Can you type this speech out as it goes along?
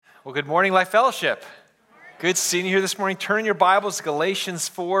Well, good morning, Life Fellowship. Good seeing you here this morning. Turn your Bibles to Galatians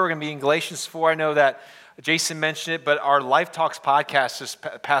 4. We're going to be in Galatians 4. I know that Jason mentioned it, but our Life Talks podcast this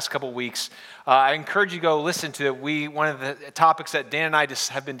past couple weeks, I encourage you to go listen to it. One of the topics that Dan and I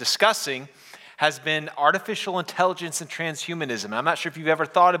have been discussing has been artificial intelligence and transhumanism. I'm not sure if you've ever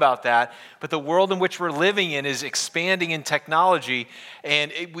thought about that, but the world in which we're living in is expanding in technology,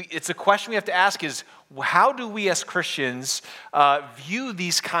 and it's a question we have to ask is, how do we as Christians view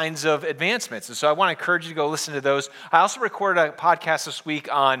these kinds of advancements? And so I want to encourage you to go listen to those. I also recorded a podcast this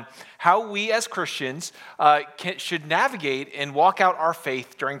week on how we as Christians should navigate and walk out our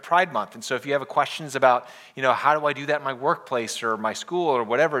faith during Pride Month. And so if you have questions about, how do I do that in my workplace or my school or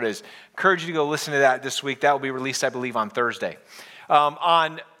whatever it is, I encourage you to go listen to that this week. That will be released, I believe, on Thursday.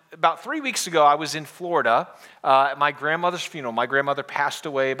 On about 3 weeks ago, I was in Florida at my grandmother's funeral. My grandmother passed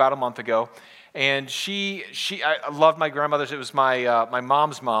away about a month ago. And I loved my grandmother's. It was my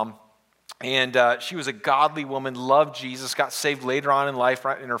mom's mom, and she was a godly woman, loved Jesus, got saved later on in life,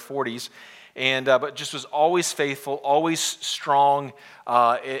 right in her 40s, and but just was always faithful, always strong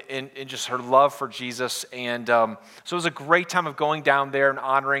in just her love for Jesus. And so it was a great time of going down there and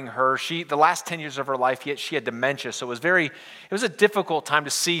honoring her. The last 10 years of her life, she had dementia, so it was a difficult time to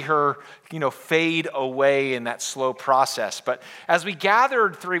see her, fade away in that slow process. But as we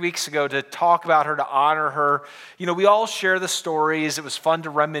gathered 3 weeks ago to talk about her, to honor her, we all share the stories. It was fun to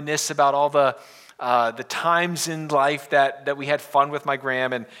reminisce about all the times in life that we had fun with my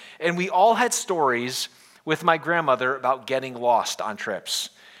gram, and we all had stories with my grandmother about getting lost on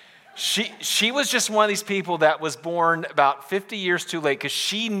trips. She was just one of these people that was born about 50 years too late because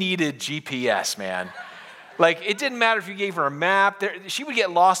she needed GPS, man. Like, it didn't matter if you gave her a map. She would get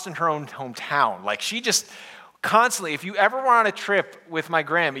lost in her own hometown. Like, she just constantly, if you ever were on a trip with my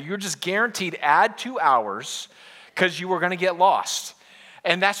grandma, you're just guaranteed add 2 hours because you were going to get lost.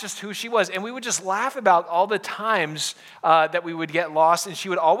 And that's just who she was. And we would just laugh about all the times that we would get lost. And she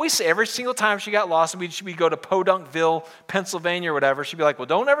would always say, every single time she got lost, and we'd go to Podunkville, Pennsylvania or whatever, she'd be like, well,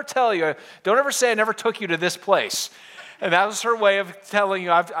 don't ever say I never took you to this place. And that was her way of telling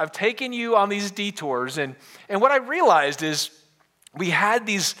you, I've taken you on these detours. And what I realized is we had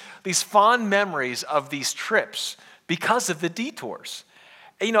these fond memories of these trips because of the detours.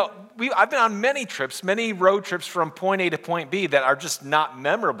 I've been on many trips, many road trips from point A to point B that are just not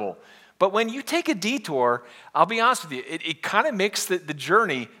memorable. But when you take a detour, I'll be honest with you, it kind of makes the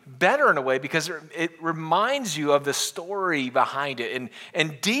journey better in a way because it reminds you of the story behind it.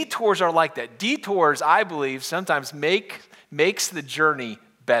 And detours are like that. Detours, I believe, sometimes makes the journey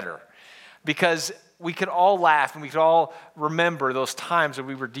better because we could all laugh and we could all remember those times when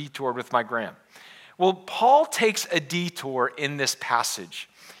we were detoured with my gram. Well, Paul takes a detour in this passage.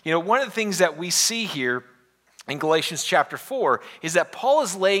 One of the things that we see here in Galatians chapter 4 is that Paul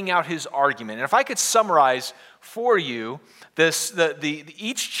is laying out his argument. And if I could summarize for you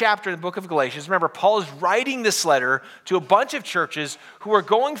each chapter in the book of Galatians, remember, Paul is writing this letter to a bunch of churches who are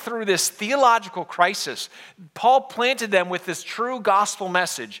going through this theological crisis. Paul planted them with this true gospel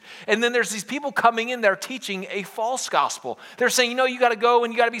message. And then there's these people coming in there teaching a false gospel. They're saying, you got to go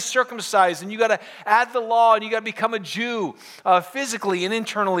and you got to be circumcised and you got to add the law and you got to become a Jew physically and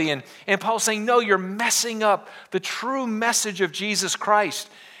internally. And Paul's saying, no, you're messing up the true message of Jesus Christ.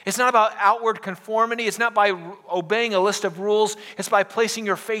 It's not about outward conformity. It's not by obeying a list of rules. It's by placing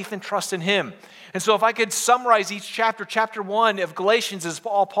your faith and trust in Him. And so if I could summarize each chapter 1 of Galatians is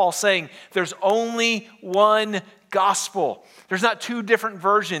Paul saying, there's only one gospel. There's not two different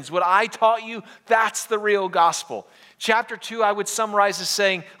versions. What I taught you, that's the real gospel. Chapter 2, I would summarize as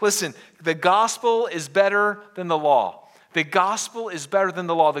saying, listen, the gospel is better than the law. The gospel is better than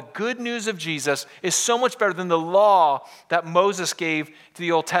the law. The good news of Jesus is so much better than the law that Moses gave to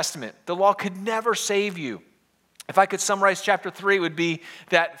the Old Testament. The law could never save you. If I could summarize chapter 3, it would be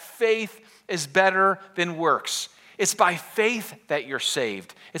that faith is better than works. It's by faith that you're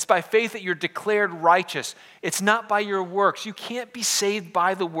saved. It's by faith that you're declared righteous. It's not by your works. You can't be saved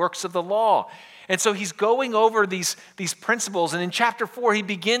by the works of the law. And so he's going over these principles. And in chapter 4, he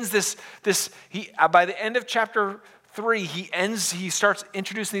begins by the end of chapter 3, he starts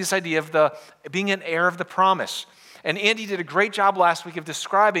introducing this idea of being an heir of the promise. And Andy did a great job last week of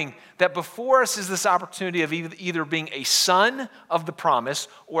describing that before us is this opportunity of either being a son of the promise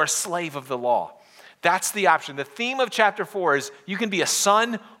or a slave of the law. That's the option. The theme of chapter 4 is you can be a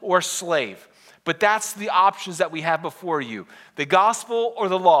son or a slave. But that's the options that we have before you. The gospel or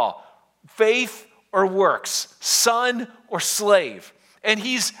the law. Faith or works. Son or slave. And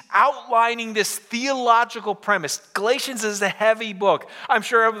he's outlining this theological premise. Galatians is a heavy book. I'm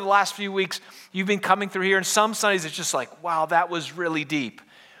sure over the last few weeks, you've been coming through here, and some Sundays it's just like, wow, that was really deep.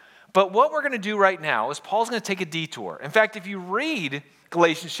 But what we're going to do right now is Paul's going to take a detour. In fact, if you read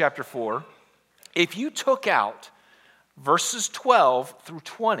Galatians chapter 4, if you took out verses 12 through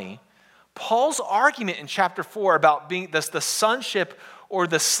 20, Paul's argument in chapter 4 about being the sonship or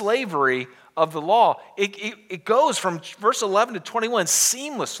the slavery of the law, it goes from verse 11 to 21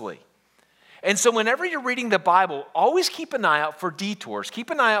 seamlessly. And so whenever you're reading the Bible, always keep an eye out for detours. Keep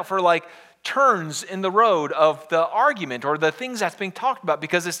an eye out for turns in the road of the argument or the things that's being talked about,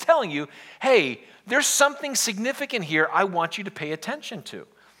 because it's telling you, hey, there's something significant here I want you to pay attention to.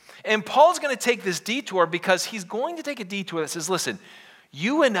 And Paul's going to take this detour because he's going to take a detour that says, listen,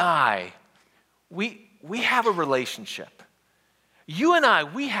 you and I, we have a relationship. You and I,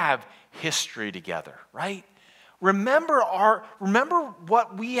 we have history together, right? Remember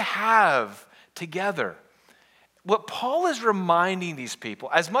what we have together. What Paul is reminding these people,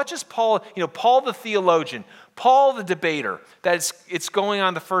 as much as Paul the theologian, Paul the debater, that it's going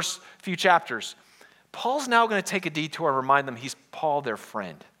on the first few chapters, Paul's now going to take a detour and remind them he's Paul their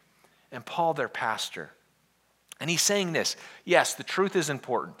friend and Paul their pastor. And he's saying this, yes, the truth is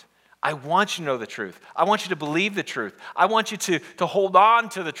important. I want you to know the truth. I want you to believe the truth. I want you to hold on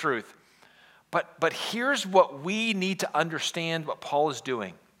to the truth. But here's what we need to understand what Paul is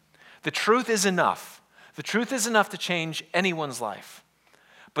doing. The truth is enough. The truth is enough to change anyone's life.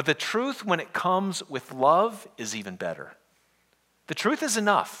 But the truth, when it comes with love, is even better. The truth is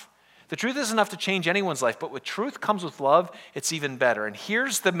enough. The truth is enough to change anyone's life, but when truth comes with love, it's even better. And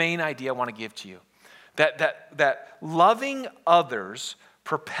here's the main idea I want to give to you. That loving others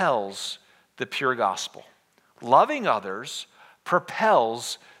propels the pure gospel. Loving others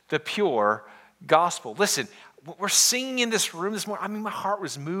propels the pure gospel. Listen, we're singing in this room this morning. I mean, my heart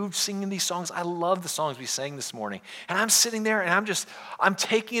was moved singing these songs. I love the songs we sang this morning. And I'm sitting there and I'm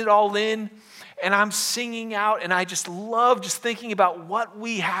taking it all in and I'm singing out, and I just love just thinking about what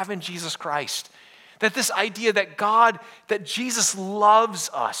we have in Jesus Christ. That this idea that Jesus loves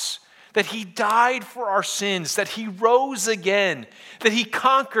us, that he died for our sins, that he rose again, that he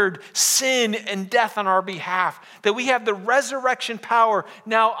conquered sin and death on our behalf, that we have the resurrection power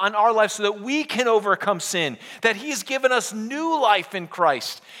now on our lives so that we can overcome sin, that he's given us new life in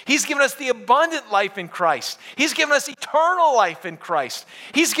Christ. He's given us the abundant life in Christ. He's given us eternal life in Christ.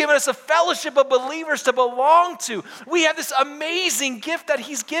 He's given us a fellowship of believers to belong to. We have this amazing gift that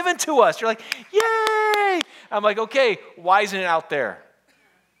he's given to us. You're like, yay! I'm like, okay, why isn't it out there?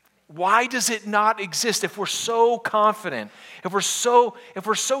 Why does it not exist if we're so confident, if we're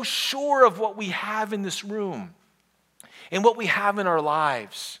so sure of what we have in this room and what we have in our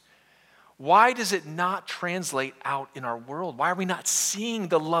lives? Why does it not translate out in our world? Why are we not seeing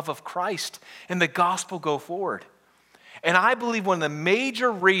the love of Christ and the gospel go forward? And I believe one of the major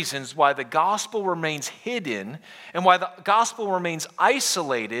reasons why the gospel remains hidden and why the gospel remains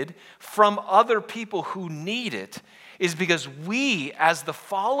isolated from other people who need it is because we, as the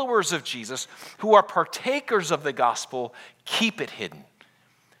followers of Jesus, who are partakers of the gospel, keep it hidden.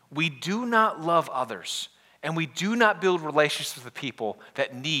 We do not love others, and we do not build relationships with the people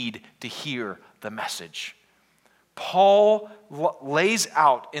that need to hear the message. Paul lays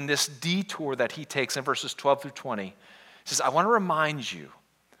out in this detour that he takes in verses 12 through 20, he says, I want to remind you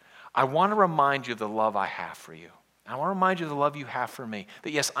of the love I have for you. I want to remind you of the love you have for me.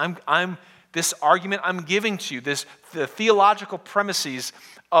 That yes, this argument I'm giving to you, the theological premises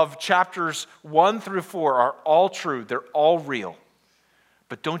of chapters 1 through 4 are all true. They're all real.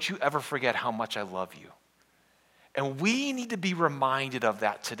 But don't you ever forget how much I love you. And we need to be reminded of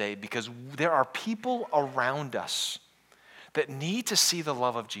that today because there are people around us that need to see the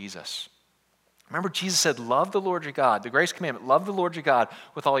love of Jesus. Remember, Jesus said, love the Lord your God, the Great Commandment, love the Lord your God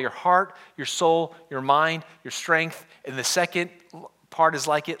with all your heart, your soul, your mind, your strength. And the second part is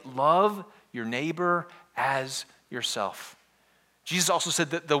like it, love your neighbor as yourself. Jesus also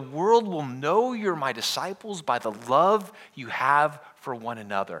said that the world will know you're my disciples by the love you have for one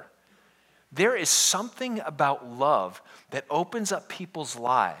another. There is something about love that opens up people's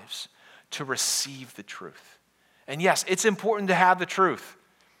lives to receive the truth. And yes, it's important to have the truth.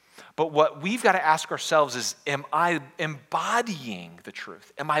 But what we've got to ask ourselves is, am I embodying the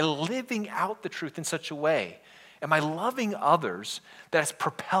truth? Am I living out the truth in such a way? Am I loving others that's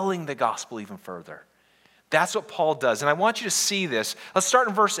propelling the gospel even further? That's what Paul does. And I want you to see this. Let's start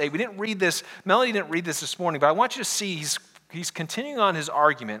in verse 8. We didn't read this. Melanie didn't read this morning, but I want you to see he's continuing on his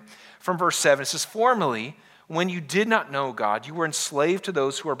argument from verse 7. It says, formerly, when you did not know God, you were enslaved to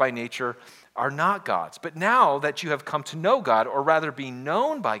those who are by nature are not God's. But now that you have come to know God, or rather be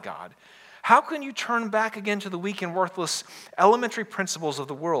known by God, how can you turn back again to the weak and worthless elementary principles of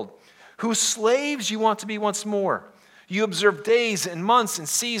the world, whose slaves you want to be once more? You observe days and months and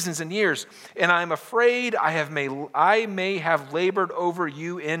seasons and years, and I am afraid I may have labored over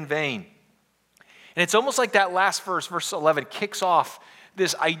you in vain. And it's almost like that last verse, verse 11, kicks off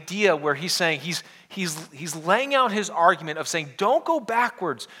this idea where he's saying, he's laying out his argument of saying, don't go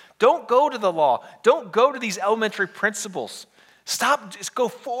backwards. Don't go to the law. Don't go to these elementary principles. Stop, just go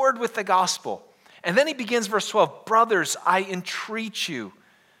forward with the gospel. And then he begins verse 12, brothers, I entreat you.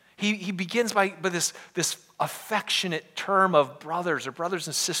 He begins by this affectionate term of brothers or brothers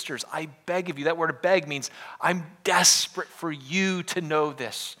and sisters. I beg of you. That word beg means I'm desperate for you to know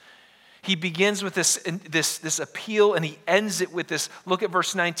this. He begins with this appeal, and he ends it with this. Look at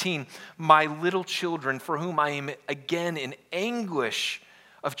verse 19. My little children, for whom I am again in anguish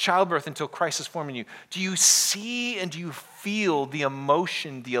of childbirth until Christ is formed in you. Do you see and do you feel the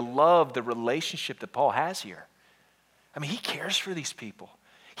emotion, the love, the relationship that Paul has here? I mean, he cares for these people.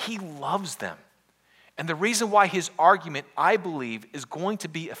 He loves them. And the reason why his argument, I believe, is going to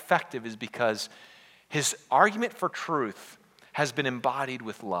be effective is because his argument for truth has been embodied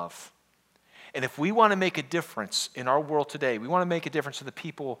with love. And if we want to make a difference in our world today, we want to make a difference to the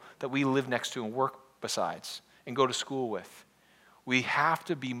people that we live next to and work besides and go to school with, we have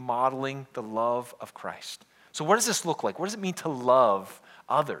to be modeling the love of Christ. So what does this look like? What does it mean to love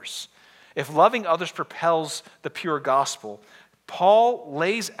others? If loving others propels the pure gospel, Paul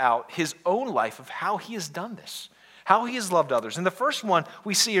lays out his own life of how he has done this, how he has loved others. And the first one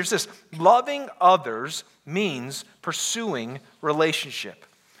we see is this: loving others means pursuing relationship.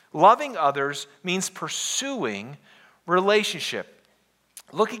 Loving others means pursuing relationship.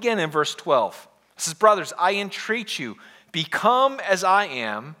 Look again in verse 12. It says, brothers, I entreat you, become as I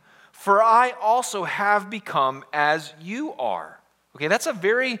am, for I also have become as you are. Okay, that's a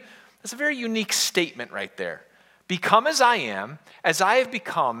very unique statement right there. Become as I am, as I have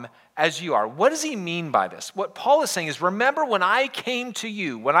become as you are. What does he mean by this? What Paul is saying is, remember when I came to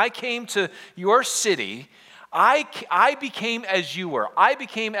you, when I came to your city, I became as you were. I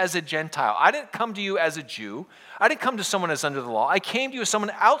became as a Gentile. I didn't come to you as a Jew. I didn't come to someone that's under the law. I came to you as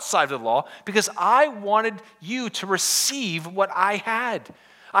someone outside of the law because I wanted you to receive what I had.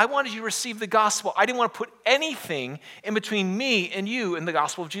 I wanted you to receive the gospel. I didn't want to put anything in between me and you and the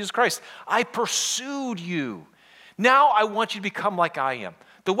gospel of Jesus Christ. I pursued you. Now I want you to become like I am.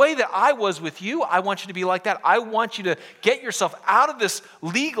 The way that I was with you, I want you to be like that. I want you to get yourself out of this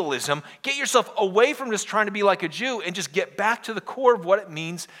legalism, get yourself away from just trying to be like a Jew, and just get back to the core of what it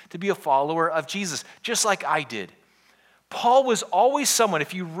means to be a follower of Jesus, just like I did. Paul was always someone,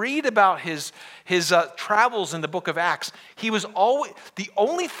 if you read about his travels in the book of Acts, he was always, the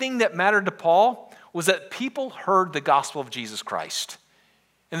only thing that mattered to Paul was that people heard the gospel of Jesus Christ,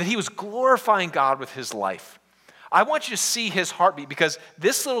 and that he was glorifying God with his life. I want you to see his heartbeat, because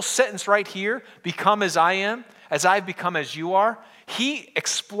this little sentence right here, become as I am, as I've become as you are, he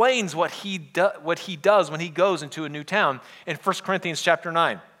explains what he does when he goes into a new town in 1 Corinthians chapter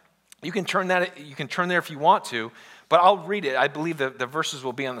 9. You can turn there if you want to, but I'll read it. I believe the verses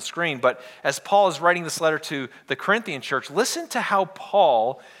will be on the screen. But as Paul is writing this letter to the Corinthian church, listen to how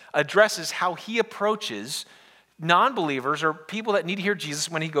Paul addresses how he approaches non-believers or people that need to hear Jesus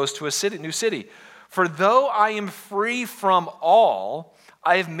when he goes to a new city. For though I am free from all,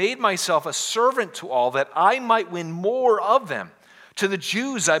 I have made myself a servant to all, that I might win more of them. To the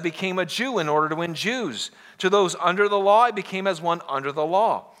Jews I became a Jew in order to win Jews. To those under the law I became as one under the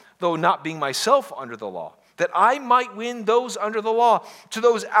law, though not being myself under the law, that I might win those under the law. To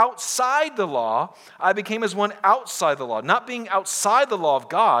those outside the law I became as one outside the law, not being outside the law of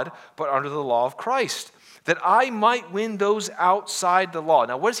God, but under the law of Christ, that I might win those outside the law.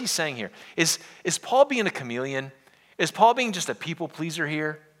 Now, what is he saying here? Is Paul being a chameleon? Is Paul being just a people pleaser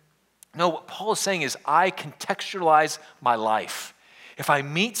here? No, what Paul is saying is I contextualize my life. If I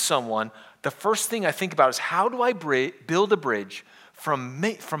meet someone, the first thing I think about is how do I build a bridge from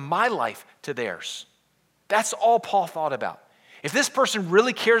my life to theirs? That's all Paul thought about. If this person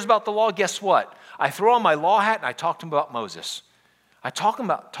really cares about the law, guess what? I throw on my law hat and I talk to him about Moses. I talk to him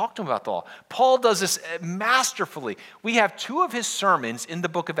about the law. Paul does this masterfully. We have two of his sermons in the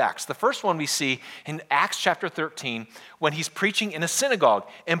book of Acts. The first one we see in Acts chapter 13 when he's preaching in a synagogue.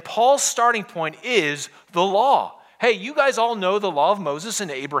 And Paul's starting point is the law. Hey, you guys all know the law of Moses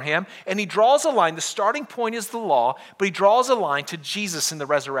and Abraham. And he draws a line. The starting point is the law, but he draws a line to Jesus in the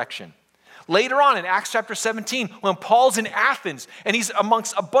resurrection. Later on in Acts chapter 17, when Paul's in Athens and he's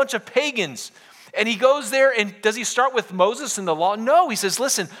amongst a bunch of pagans, and he goes there, and does he start with Moses and the law? No, he says,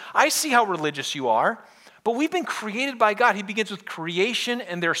 listen, I see how religious you are, but we've been created by God. He begins with creation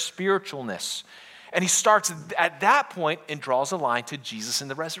and their spiritualness. And he starts at that point and draws a line to Jesus and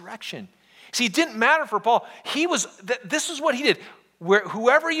the resurrection. See, it didn't matter for Paul. This is what he did.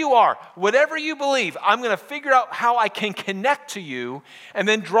 Whoever you are, whatever you believe, I'm going to figure out how I can connect to you and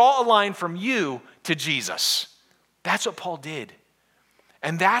then draw a line from you to Jesus. That's what Paul did.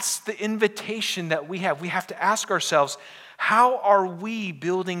 And that's the invitation that we have. We have to ask ourselves, how are we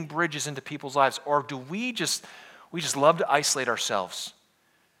building bridges into people's lives? Or do we just love to isolate ourselves?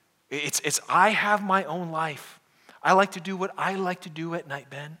 It's I have my own life. I like to do what I like to do at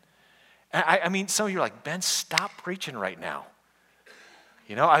night, Ben. I mean, some of you are like, Ben, stop preaching right now.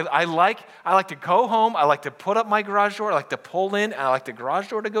 You know, I like to go home. I like to put up my garage door. I like to pull in. I like the garage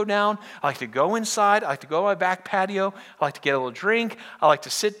door to go down. I like to go inside. I like to go to my back patio. I like to get a little drink. I like to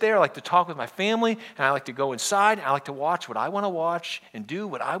sit there. I like to talk with my family. And I like to go inside. And I like to watch what I want to watch and do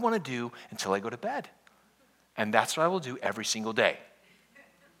what I want to do until I go to bed. And that's what I will do every single day.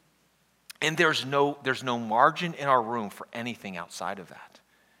 And there's no margin in our room for anything outside of that.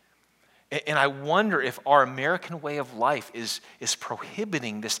 And I wonder if our American way of life is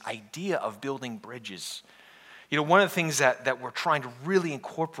prohibiting this idea of building bridges. You know, one of the things that we're trying to really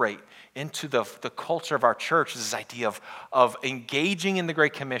incorporate into the culture of our church is this idea of engaging in the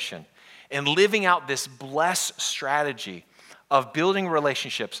Great Commission and living out this bless strategy of building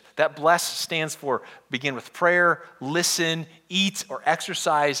relationships. That bless stands for begin with prayer, listen, eat or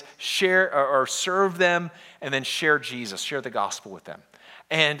exercise, share or serve them, and then share Jesus, share the gospel with them.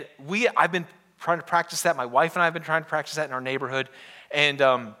 And I've been trying to practice that. My wife and I have been trying to practice that in our neighborhood. And,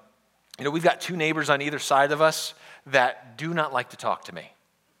 you know, we've got two neighbors on either side of us that do not like to talk to me.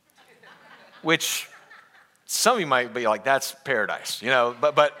 Which some of you might be like, that's paradise, you know.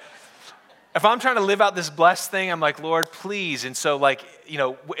 But if I'm trying to live out this blessed thing, I'm like, Lord, please. And so, like, you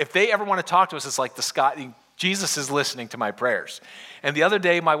know, if they ever want to talk to us, it's like Jesus is listening to my prayers. And the other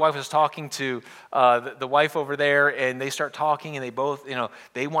day, my wife was talking to the wife over there, and they start talking, and they both, you know,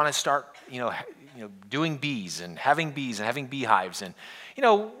 they want to start, doing bees and having beehives. And, you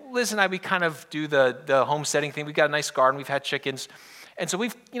know, Liz and I, we kind of do the homesteading thing. We've got a nice garden. We've had chickens. And so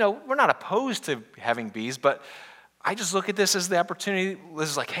we're not opposed to having bees, but I just look at this as the opportunity. Liz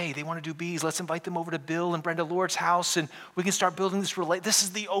is like, hey, they want to do bees. Let's invite them over to Bill and Brenda Lord's house, and we can start building this This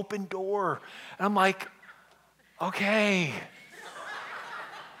is the open door. And I'm like, okay,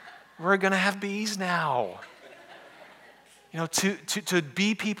 we're going to have bees now. You know, to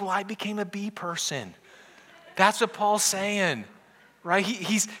bee people, I became a bee person. That's what Paul's saying, right?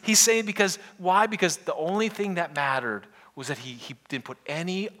 He's saying why? Because the only thing that mattered was that he didn't put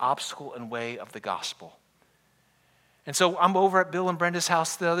any obstacle in the way of the gospel. And so I'm over at Bill and Brenda's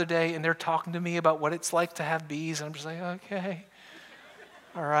house the other day, and they're talking to me about what it's like to have bees, and I'm just like, okay,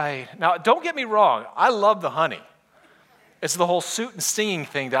 all right. Now, don't get me wrong. I love the honey. It's the whole suit and singing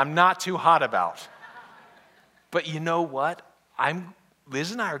thing that I'm not too hot about. But you know what?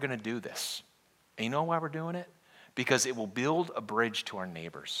 Liz and I are going to do this. And you know why we're doing it? Because it will build a bridge to our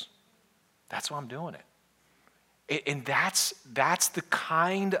neighbors. That's why I'm doing it. And that's the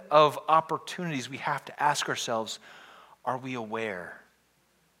kind of opportunities we have to ask ourselves, are we aware?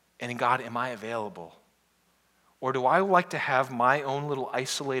 And God, am I available? Or do I like to have my own little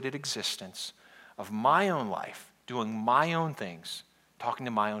isolated existence of my own life, doing my own things, talking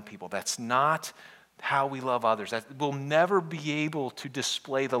to my own people? That's not how we love others. That we'll never be able to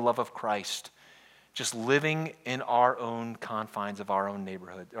display the love of Christ just living in our own confines of our own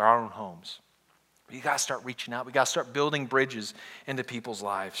neighborhood, our own homes. You got to start reaching out. We got to start building bridges into people's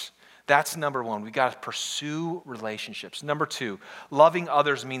lives. That's number one. We got to pursue relationships. Number two, loving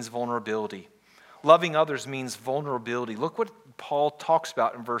others means vulnerability. Loving others means vulnerability. Look what Paul talks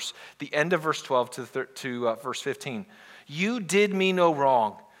about in the end of verse 12 to verse 15. You did me no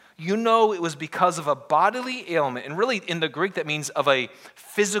wrong. You know it was because of a bodily ailment. And really in the Greek that means of a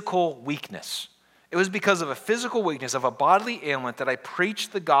physical weakness. It was because of a physical weakness, of a bodily ailment that I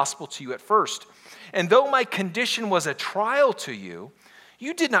preached the gospel to you at first. And though my condition was a trial to you,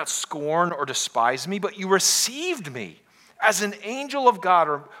 you did not scorn or despise me, but you received me as an angel of God,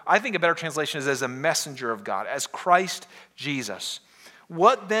 or I think a better translation is as a messenger of God, as Christ Jesus.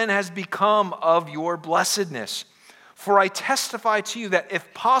 What then has become of your blessedness? For I testify to you that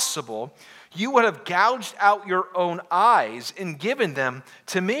if possible, you would have gouged out your own eyes and given them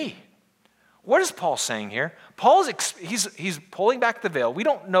to me. What is Paul saying here? He's pulling back the veil. We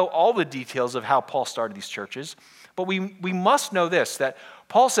don't know all the details of how Paul started these churches, but we must know this, that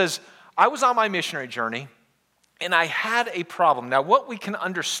Paul says, I was on my missionary journey, and I had a problem. Now, what we can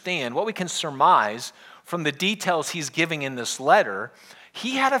understand, what we can surmise from the details he's giving in this letter,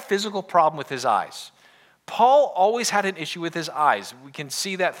 he had a physical problem with his eyes. Paul always had an issue with his eyes. We can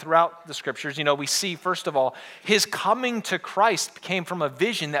see that throughout the scriptures. We see, first of all, his coming to Christ came from a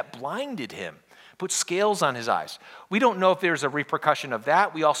vision that blinded him, put scales on his eyes. We don't know if there's a repercussion of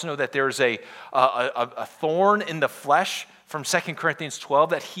that. We also know that there's a thorn in the flesh from 2 Corinthians 12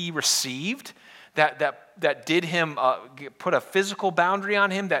 that he received that did him, put a physical boundary on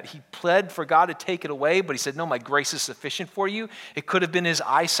him, that he pled for God to take it away, but he said, no, my grace is sufficient for you. It could have been his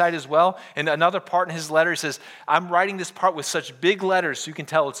eyesight as well. And another part in his letter, he says, I'm writing this part with such big letters so you can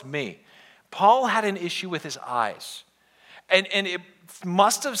tell it's me. Paul had an issue with his eyes. And it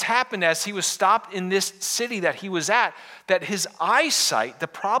must have happened as he was stopped in this city that he was at, that his eyesight, the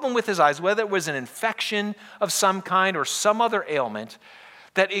problem with his eyes, whether it was an infection of some kind or some other ailment,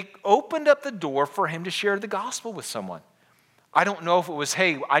 that it opened up the door for him to share the gospel with someone. I don't know if it was,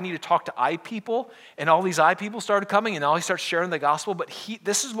 hey, I need to talk to eye people, and all these eye people started coming, and all he starts sharing the gospel, but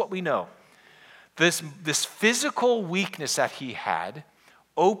this is what we know. This physical weakness that he had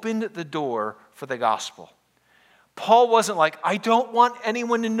opened the door for the gospel. Paul wasn't like, I don't want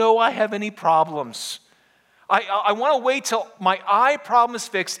anyone to know I have any problems. I want to wait till my eye problem is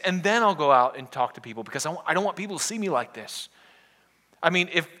fixed, and then I'll go out and talk to people, because I don't want people to see me like this. I mean,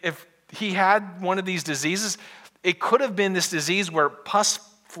 if he had one of these diseases, it could have been this disease where pus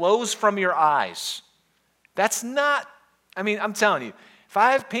flows from your eyes. That's not, I'm telling you, if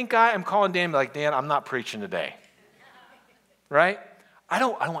I have pink eye, I'm calling Dan and be like, Dan, I'm not preaching today. Right? I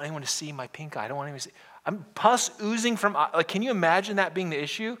don't want anyone to see my pink eye. I don't want anyone to see. I'm pus oozing from, can you imagine that being the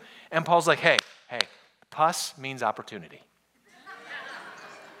issue? And Paul's like, hey, pus means opportunity.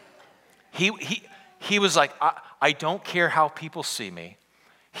 He was like, I don't care how people see me.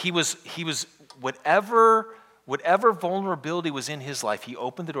 He was whatever vulnerability was in his life, he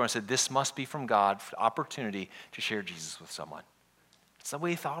opened the door and said, this must be from God for the opportunity to share Jesus with someone. It's the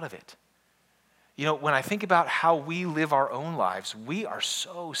way he thought of it. When I think about how we live our own lives, we are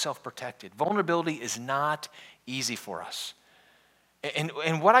so self-protected. Vulnerability is not easy for us.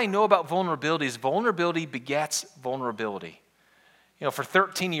 And what I know about vulnerability is vulnerability begets vulnerability. For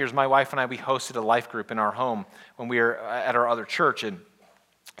 13 years, my wife and I, we hosted a life group in our home when we were at our other church, and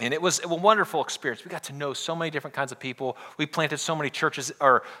it was a wonderful experience. We got to know so many different kinds of people. We planted so many churches,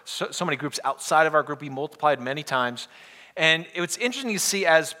 or so many groups outside of our group. We multiplied many times. And it was interesting to see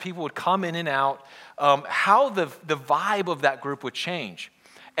as people would come in and out, how the vibe of that group would change.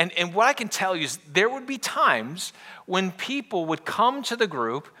 And what I can tell you is there would be times when people would come to the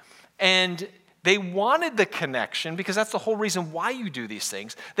group and they wanted the connection, because that's the whole reason why you do these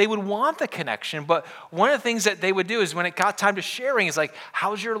things. They would want the connection, but one of the things that they would do is when it got time to sharing is like,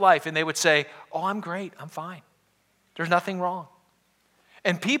 how's your life? And they would say, oh, I'm great, I'm fine. There's nothing wrong.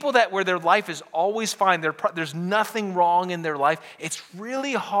 And people where their life is always fine, there's nothing wrong in their life, it's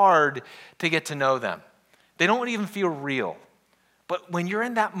really hard to get to know them. They don't even feel real. But when you're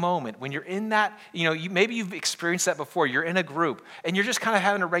in that moment, when you're in that, maybe you've experienced that before, you're in a group, and you're just kind of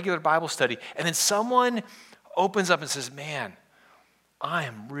having a regular Bible study, and then someone opens up and says, man, I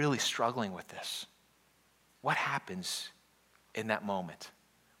am really struggling with this. What happens in that moment?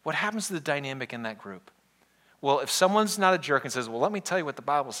 What happens to the dynamic in that group? Well, if someone's not a jerk and says, well, let me tell you what the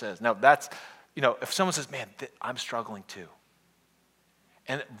Bible says. No, that's, if someone says, man, I'm struggling too.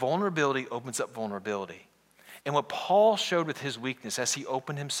 And vulnerability opens up vulnerability. And what Paul showed with his weakness, as he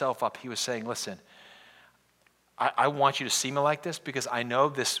opened himself up, he was saying, listen, I want you to see me like this because I know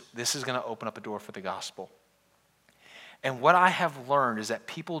this is going to open up a door for the gospel. And what I have learned is that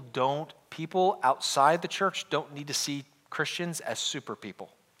people outside the church don't need to see Christians as super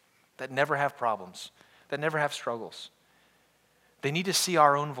people that never have problems, that never have struggles. They need to see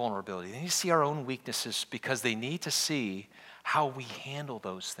our own vulnerability. They need to see our own weaknesses because they need to see how we handle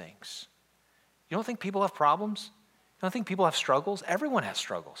those things. You don't think people have problems? You don't think people have struggles? Everyone has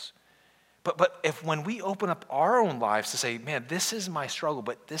struggles. But if when we open up our own lives to say, man, this is my struggle,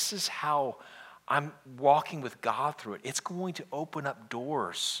 but this is how I'm walking with God through it, it's going to open up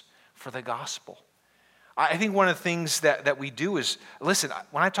doors for the gospel. I think one of the things that we do is, listen,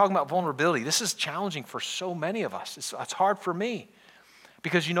 when I talk about vulnerability, this is challenging for so many of us. It's hard for me.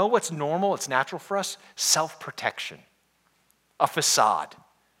 Because you know what's normal, it's natural for us? Self-protection, a facade.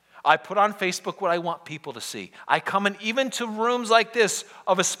 I put on Facebook what I want people to see. I come in even to rooms like this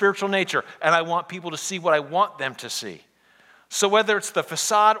of a spiritual nature, and I want people to see what I want them to see. So whether it's the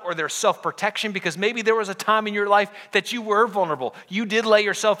facade or their self-protection, because maybe there was a time in your life that you were vulnerable. You did lay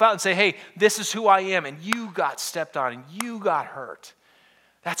yourself out and say, hey, this is who I am, and you got stepped on, and you got hurt.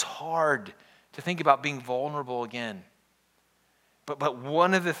 That's hard to think about being vulnerable again. But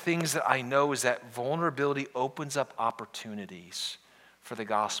one of the things that I know is that vulnerability opens up opportunities for the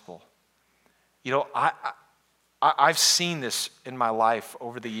gospel. You know, I've seen this in my life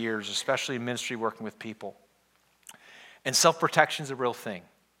over the years, especially in ministry working with people. And self-protection is a real thing.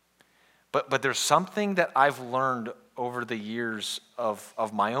 But there's something that I've learned over the years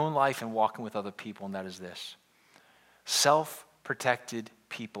of my own life and walking with other people, and that is this. Self-protected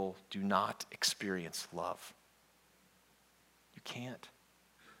people do not experience love. You can't.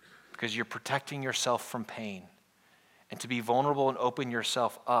 Because you're protecting yourself from pain. And to be vulnerable and open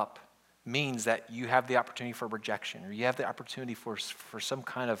yourself up means that you have the opportunity for rejection, or you have the opportunity for some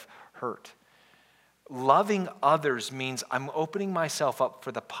kind of hurt. Loving others means I'm opening myself up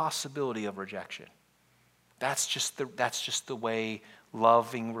for the possibility of rejection. That's just the way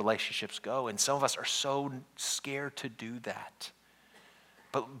loving relationships go. And some of us are so scared to do that.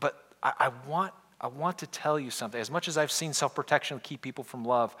 But I want to tell you something. As much as I've seen self-protection keep people from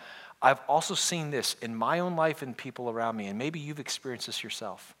love, I've also seen this in my own life and people around me. And maybe you've experienced this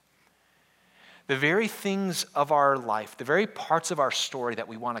yourself. The very things of our life, the very parts of our story that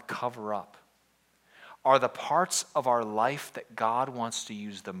we want to cover up, are the parts of our life that God wants to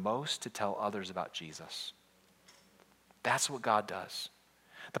use the most to tell others about Jesus. That's what God does.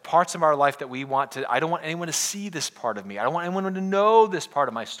 The parts of our life that we want to, I don't want anyone to see this part of me. I don't want anyone to know this part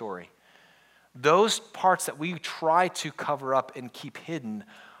of my story. Those parts that we try to cover up and keep hidden,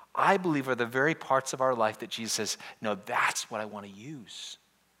 I believe are the very parts of our life that Jesus says, no, that's what I want to use.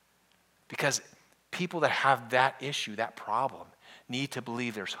 Because people that have that issue, that problem, need to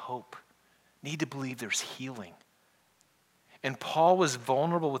believe there's hope. Need to believe there's healing. And Paul was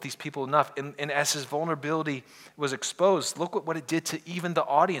vulnerable with these people enough. And as his vulnerability was exposed, look what it did to even the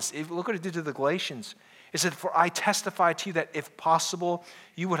audience. Look what it did to the Galatians. It said, for I testify to you that if possible,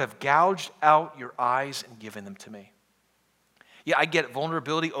 you would have gouged out your eyes and given them to me. Yeah, I get it.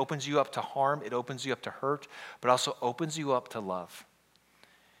 Vulnerability opens you up to harm. It opens you up to hurt, but also opens you up to love.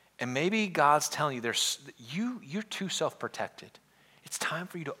 And maybe God's telling you, you're too self-protected. It's time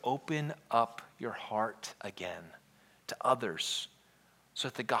for you to open up your heart again to others so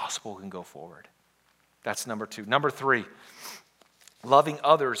that the gospel can go forward. That's number 2. Number 3, loving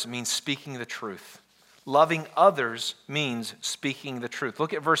others means speaking the truth. Loving others means speaking the truth.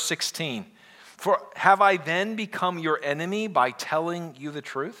 Look at verse 16. For have I then become your enemy by telling you the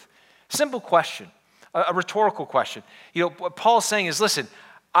truth? Simple question, a rhetorical question. You know, what Paul's saying is, listen,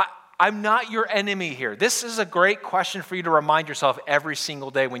 I'm not your enemy here. This is a great question for you to remind yourself every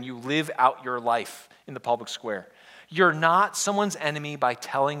single day when you live out your life in the public square. You're not someone's enemy by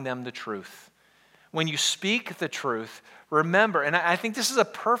telling them the truth. When you speak the truth, remember, and I think this is a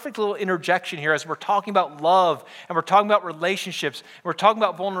perfect little interjection here as we're talking about love and we're talking about relationships, and we're talking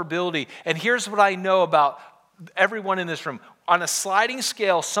about vulnerability. And here's what I know about everyone in this room. On a sliding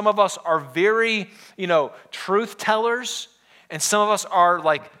scale, some of us are very, truth tellers, and some of us are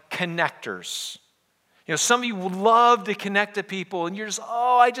like connectors. Some of you would love to connect to people, and you're just,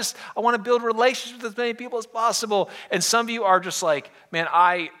 I want to build relationships with as many people as possible. And some of you are just like, man,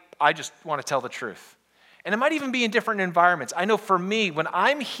 I just want to tell the truth. And it might even be in different environments. I know for me, when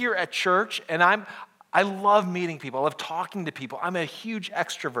I'm here at church, and I love meeting people. I love talking to people. I'm a huge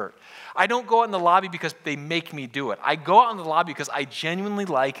extrovert. I don't go out in the lobby because they make me do it. I go out in the lobby because I genuinely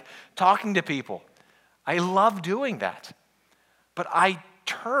like talking to people. I love doing that. But I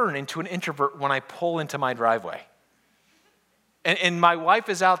turn into an introvert when I pull into my driveway. And my wife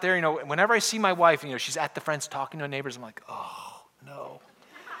is out there, whenever I see my wife, she's at the friends talking to her neighbors, I'm like, oh, no.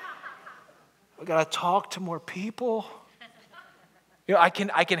 I got to talk to more people. I can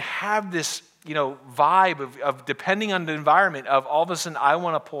have this, vibe of depending on the environment of all of a sudden I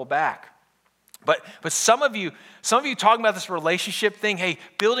want to pull back. But some of you talking about this relationship thing, hey,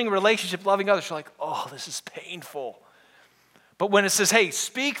 building a relationship, loving others, you're like, oh, this is painful. But when it says, hey,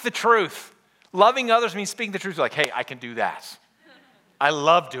 speak the truth, loving others means speaking the truth. You're like, hey, I can do that. I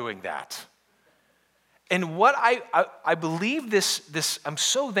love doing that. And what I believe this, I'm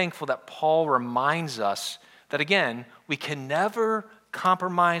so thankful that Paul reminds us that, again, we can never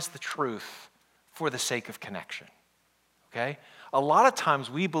compromise the truth for the sake of connection, okay? A lot of times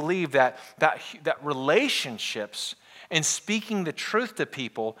we believe that relationships and speaking the truth to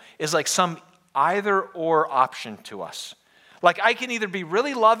people is like some either-or option to us. Like I can either be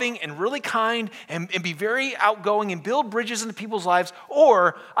really loving and really kind and be very outgoing and build bridges into people's lives,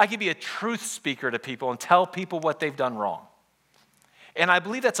 or I can be a truth speaker to people and tell people what they've done wrong. And I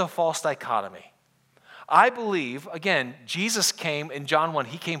believe that's a false dichotomy. I believe, again, Jesus came in John 1,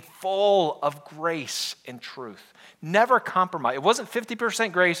 he came full of grace and truth. Never compromised. It wasn't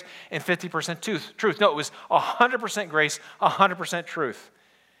 50% grace and 50% truth. No, it was 100% grace, 100% truth.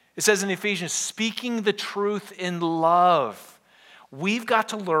 It says in Ephesians, speaking the truth in love. We've got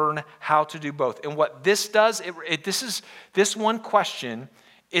to learn how to do both. And what this does, this one question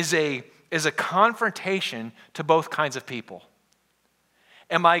is a confrontation to both kinds of people.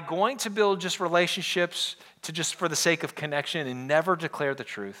 Am I going to build just relationships just for the sake of connection and never declare the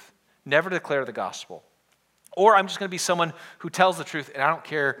truth, never declare the gospel? Or I'm just going to be someone who tells the truth and I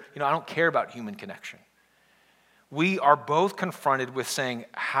don't care about human connection. We are both confronted with saying,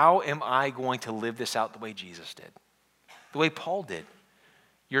 how am I going to live this out the way Jesus did? The way Paul did.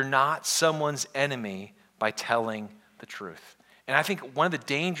 You're not someone's enemy by telling the truth. And I think one of the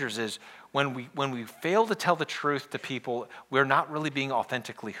dangers is when we fail to tell the truth to people, we're not really being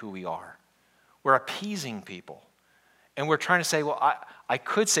authentically who we are. We're appeasing people. And we're trying to say, well, I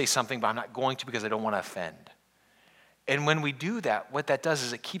could say something, but I'm not going to because I don't want to offend. And when we do that, what that does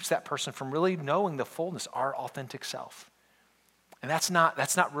is it keeps that person from really knowing the fullness, our authentic self. And that's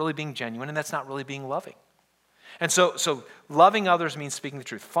not really being genuine, and that's not really being loving. And so loving others means speaking the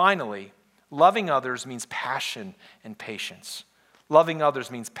truth. Finally, loving others means passion and patience. Loving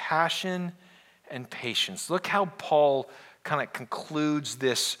others means passion and patience. Look how Paul kind of concludes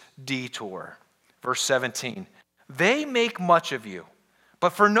this detour. Verse 17, they make much of you,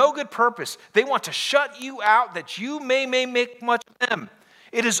 but for no good purpose. They want to shut you out that you may make much of them.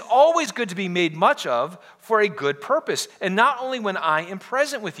 It is always good to be made much of for a good purpose, and not only when I am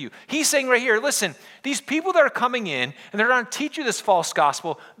present with you. He's saying right here, listen, these people that are coming in and they're going to teach you this false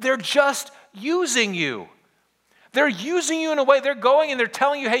gospel, they're just using you. They're using you in a way, they're going and they're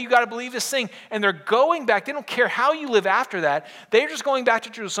telling you, hey, you got to believe this thing, and they're going back. They don't care how you live after that. They're just going back to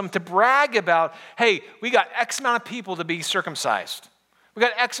Jerusalem to brag about, hey, we got X amount of people to be circumcised. We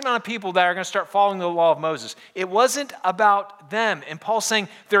got X amount of people that are going to start following the law of Moses. It wasn't about them. And Paul's saying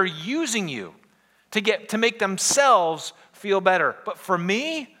they're using you to make themselves feel better. But for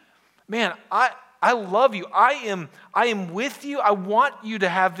me, man, I love you. I am with you. I want you to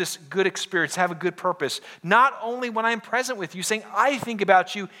have this good experience, have a good purpose. Not only when I'm present with you, saying I think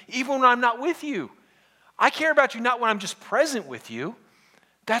about you even when I'm not with you. I care about you not when I'm just present with you.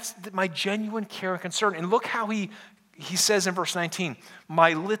 That's my genuine care and concern. And look how he says in verse 19,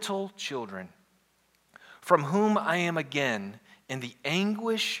 my little children, from whom I am again in the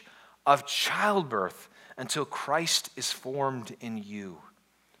anguish of childbirth until Christ is formed in you.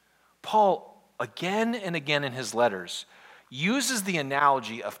 Paul, again and again in his letters, uses the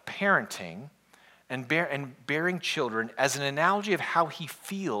analogy of parenting and bearing children as an analogy of how he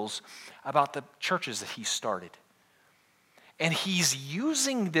feels about the churches that he started. And he's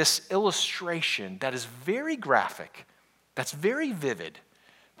using this illustration that is very graphic, that's very vivid,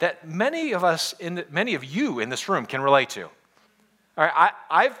 that many of you in this room can relate to. All right,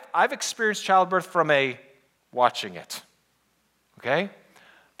 I've experienced childbirth from watching it. Okay,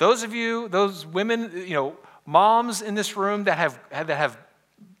 those of you, those women, moms in this room that have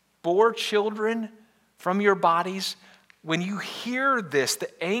bore children from your bodies, when you hear this,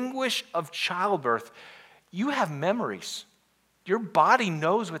 the anguish of childbirth, you have memories. Your body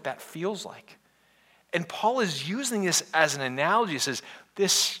knows what that feels like. And Paul is using this as an analogy. He says,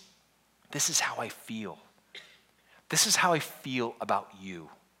 this is how I feel. This is how I feel about you.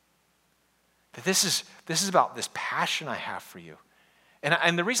 That this is about this passion I have for you.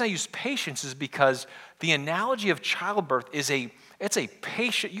 And the reason I use patience is because the analogy of childbirth it's a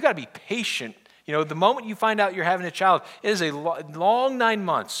patient, you got to be patient. The moment you find out you're having a child, it is a long 9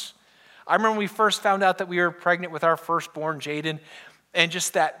 months. I remember when we first found out that we were pregnant with our firstborn, Jaden, and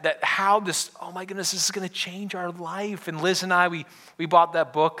just that how this, oh my goodness, this is going to change our life. And Liz and I, we bought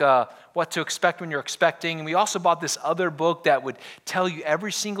that book, What to Expect When You're Expecting. And we also bought this other book that would tell you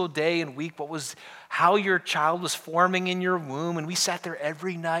every single day and week how your child was forming in your womb. And we sat there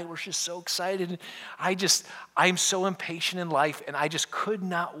every night. We're just so excited. I'm so impatient in life, and I just could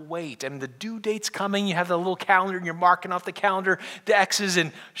not wait. And the due date's coming. You have the little calendar, and you're marking off the calendar, the X's,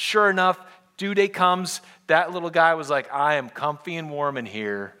 and sure enough, due date comes. That little guy was like, I am comfy and warm in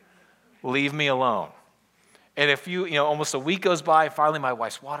here. Leave me alone. And if almost a week goes by, finally my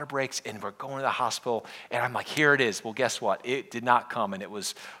wife's water breaks and we're going to the hospital, and I'm like, here it is. Well, guess what? It did not come, and it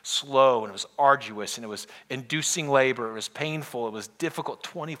was slow, and it was arduous, and it was inducing labor. It was painful. It was difficult.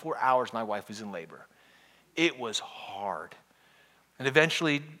 24 hours my wife was in labor. It was hard. And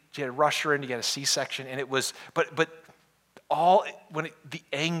eventually she had to rush her in to get a C-section, and it was, the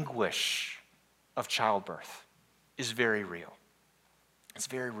anguish of childbirth is very real. It's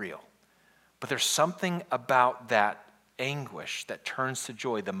very real. But there's something about that anguish that turns to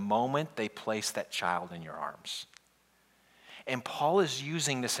joy the moment they place that child in your arms. And Paul is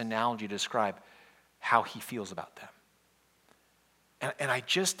using this analogy to describe how he feels about them. And I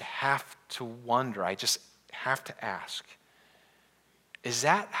just have to wonder, I just have to ask, Is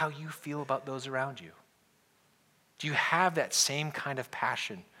that how you feel about those around you? Do you have that same kind of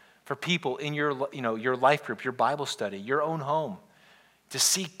passion for people in your life group, your Bible study, your own home, to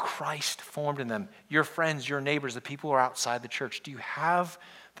see Christ formed in them, your friends, your neighbors, the people who are outside the church? Do you have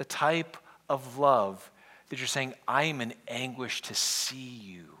the type of love that you're saying, I am in anguish to see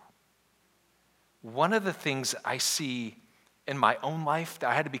you? One of the things I see in my own life that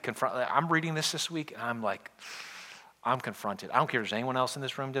I had to be confronted, I'm reading this week, and I'm like, I'm confronted. I don't care if there's anyone else in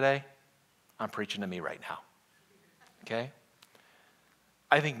this room today. I'm preaching to me right now. Okay?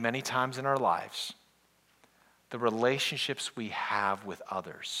 I think many times in our lives, the relationships we have with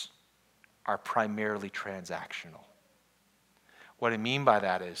others are primarily transactional. What I mean by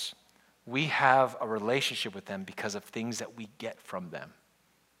that is we have a relationship with them because of things that we get from them.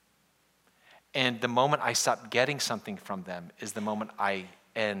 And the moment I stop getting something from them is the moment I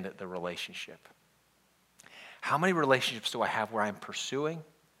end the relationship. How many relationships do I have where I'm pursuing,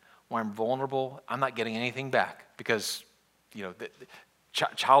 where I'm vulnerable, I'm not getting anything back? Because,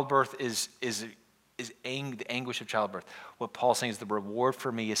 childbirth is the anguish of childbirth. What Paul's saying is the reward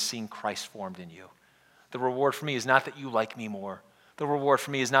for me is seeing Christ formed in you. The reward for me is not that you like me more. The reward for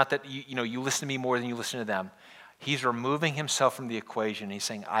me is not that you listen to me more than you listen to them. He's removing himself from the equation. He's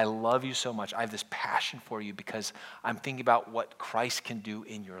saying, I love you so much. I have this passion for you because I'm thinking about what Christ can do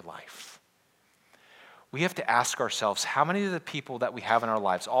in your life. We have to ask ourselves, how many of the people that we have in our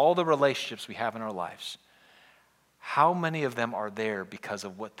lives, all the relationships we have in our lives, how many of them are there because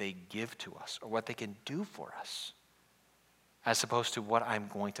of what they give to us or what they can do for us, as opposed to what I'm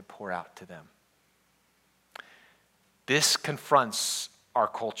going to pour out to them? This confronts our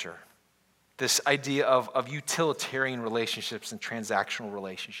culture, this idea of utilitarian relationships and transactional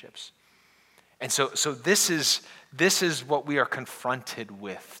relationships. And so this is what we are confronted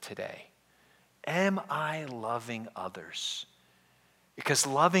with today. Am I loving others? Because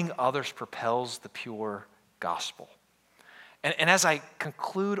loving others propels the pure gospel. And as I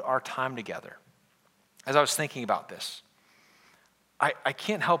conclude our time together, as I was thinking about this, I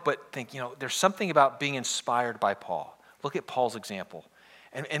can't help but think, there's something about being inspired by Paul. Look at Paul's example.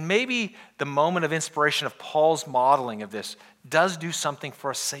 And maybe the moment of inspiration of Paul's modeling of this does do something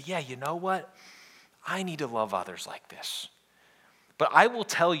for us to say, yeah, you know what? I need to love others like this. But I will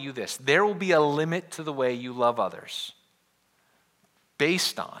tell you this, there will be a limit to the way you love others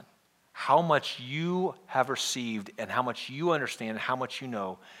based on how much you have received and how much you understand and how much you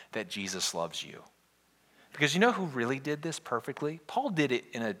know that Jesus loves you. Because you know who really did this perfectly? Paul did it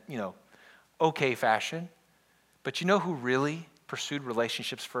in a, okay fashion. But you know who really pursued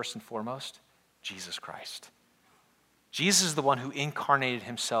relationships first and foremost? Jesus Christ. Jesus is the one who incarnated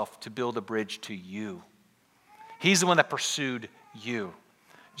himself to build a bridge to you. He's the one that pursued you.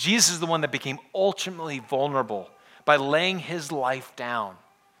 Jesus is the one that became ultimately vulnerable by laying his life down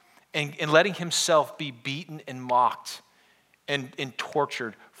and letting himself be beaten and mocked and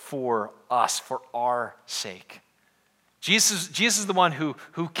tortured for us, for our sake. Jesus is the one who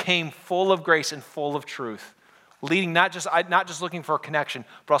came full of grace and full of truth, leading not just looking for a connection,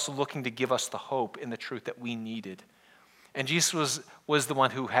 but also looking to give us the hope and the truth that we needed. And Jesus was the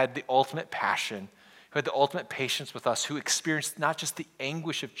one who had the ultimate passion, who had the ultimate patience with us, who experienced not just the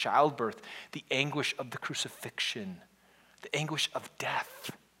anguish of childbirth, the anguish of the crucifixion, the anguish of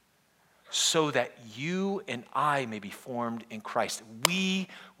death, so that you and I may be formed in Christ. We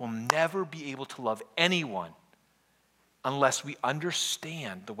will never be able to love anyone unless we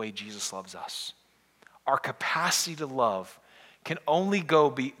understand the way Jesus loves us. Our capacity to love can only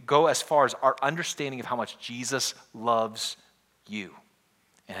go as far as our understanding of how much Jesus loves you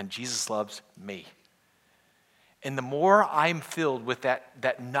and Jesus loves me. And the more I'm filled with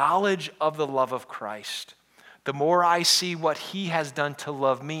that knowledge of the love of Christ, the more I see what he has done to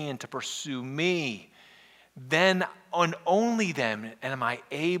love me and to pursue me, then and only then am I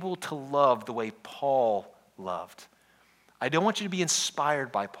able to love the way Paul loved. I don't want you to be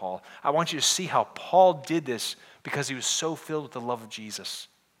inspired by Paul. I want you to see how Paul did this because he was so filled with the love of Jesus.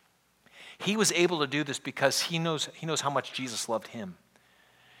 He was able to do this because he knows how much Jesus loved him.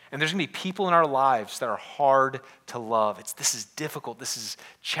 And there's going to be people in our lives that are hard to love. This is difficult. This is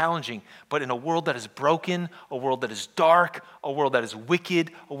challenging. But in a world that is broken, a world that is dark, a world that is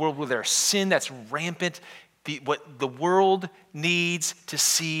wicked, a world where there's sin that's rampant, what the world needs to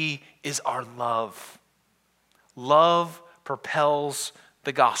see is our love. Love propels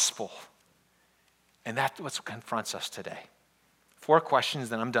the gospel. And that's what confronts us today. 4 questions,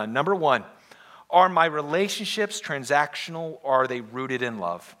 then I'm done. Number 1, are my relationships transactional or are they rooted in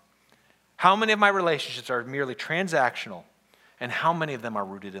love? How many of my relationships are merely transactional and how many of them are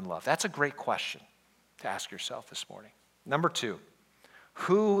rooted in love? That's a great question to ask yourself this morning. Number 2,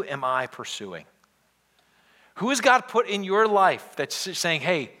 Who am I pursuing? Who has God put in your life that's saying,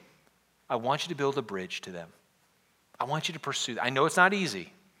 hey, I want you to build a bridge to them. I want you to pursue. I know it's not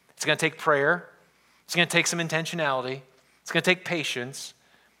easy. It's going to take prayer. It's going to take some intentionality. It's going to take patience.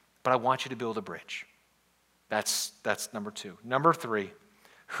 But I want you to build a bridge. That's number 2. Number 3,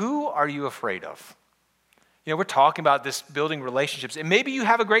 who are you afraid of? You know, we're talking about this building relationships. And maybe you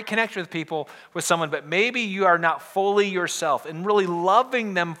have a great connection with someone, but maybe you are not fully yourself and really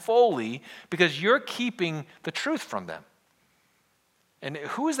loving them fully because you're keeping the truth from them. And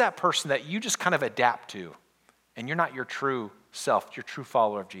who is that person that you just kind of adapt to and you're not your true self, your true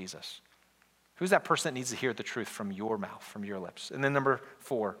follower of Jesus? Who's that person that needs to hear the truth from your mouth, from your lips? And then number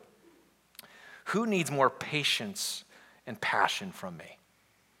 4, who needs more patience and passion from me?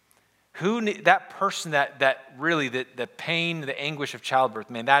 That person that really, the pain, the anguish of childbirth,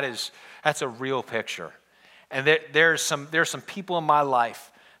 man, that's a real picture. And there's some people in my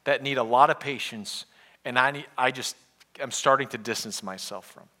life that need a lot of patience, and I'm starting to distance myself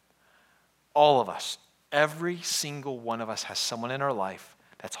from. All of us, every single one of us has someone in our life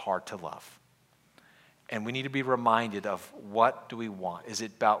that's hard to love. And we need to be reminded of what do we want? Is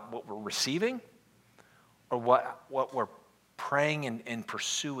it about what we're receiving or what we're praying and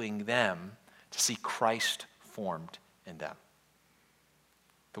pursuing them to see Christ formed in them?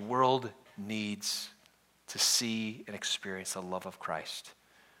 The world needs to see and experience the love of Christ.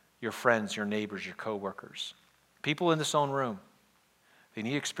 Your friends, your neighbors, your coworkers, people in this own room, they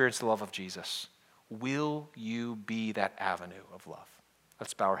need to experience the love of Jesus. Will you be that avenue of love?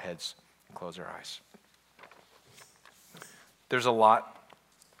 Let's bow our heads and close our eyes. There's a lot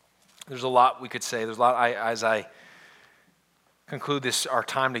we could say. There's a lot, as I conclude our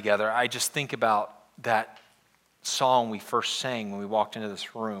time together, I just think about that song we first sang when we walked into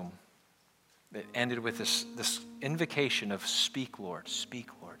this room. It ended with this invocation of speak, Lord, speak,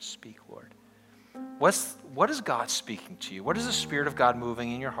 Lord, speak, Lord. What is God speaking to you? What is the Spirit of God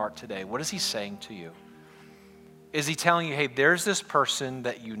moving in your heart today? What is he saying to you? Is he telling you, hey, there's this person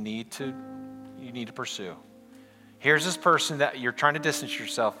that you need to pursue. Here's this person that you're trying to distance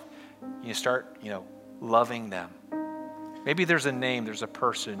yourself. You start, loving them. Maybe there's a name, there's a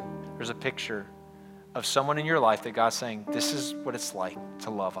person, there's a picture of someone in your life that God's saying, this is what it's like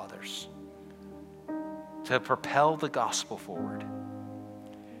to love others, to propel the gospel forward.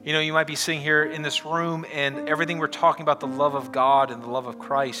 You might be sitting here in this room and everything we're talking about, the love of God and the love of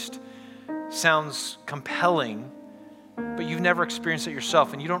Christ, sounds compelling, but you've never experienced it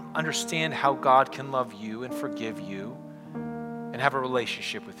yourself and you don't understand how God can love you and forgive you and have a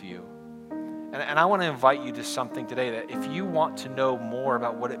relationship with you. And I want to invite you to something today that if you want to know more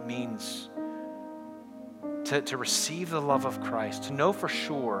about what it means to receive the love of Christ, to know for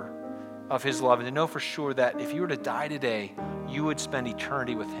sure of his love, and to know for sure that if you were to die today, you would spend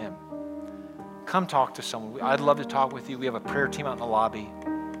eternity with him, come talk to someone. I'd love to talk with you. We have a prayer team out in the lobby.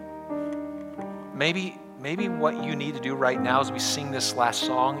 Maybe what you need to do right now as we sing this last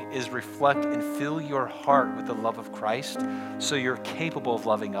song is reflect and fill your heart with the love of Christ so you're capable of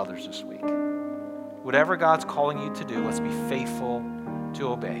loving others this week. Whatever God's calling you to do, let's be faithful to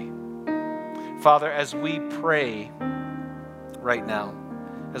obey. Father, as we pray right now,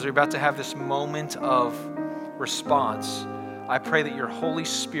 as we're about to have this moment of response, I pray that your Holy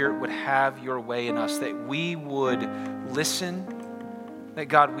Spirit would have your way in us, that we would listen, that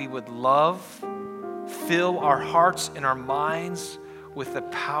God, we would love, fill our hearts and our minds with the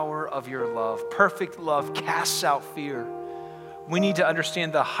power of your love. Perfect love casts out fear. We need to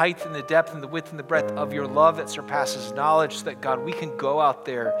understand the height and the depth and the width and the breadth of your love that surpasses knowledge so that, God, we can go out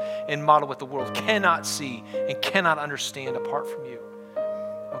there and model what the world cannot see and cannot understand apart from you.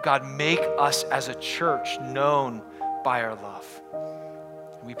 Oh, God, make us as a church known by our love.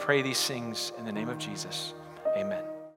 We pray these things in the name of Jesus. Amen.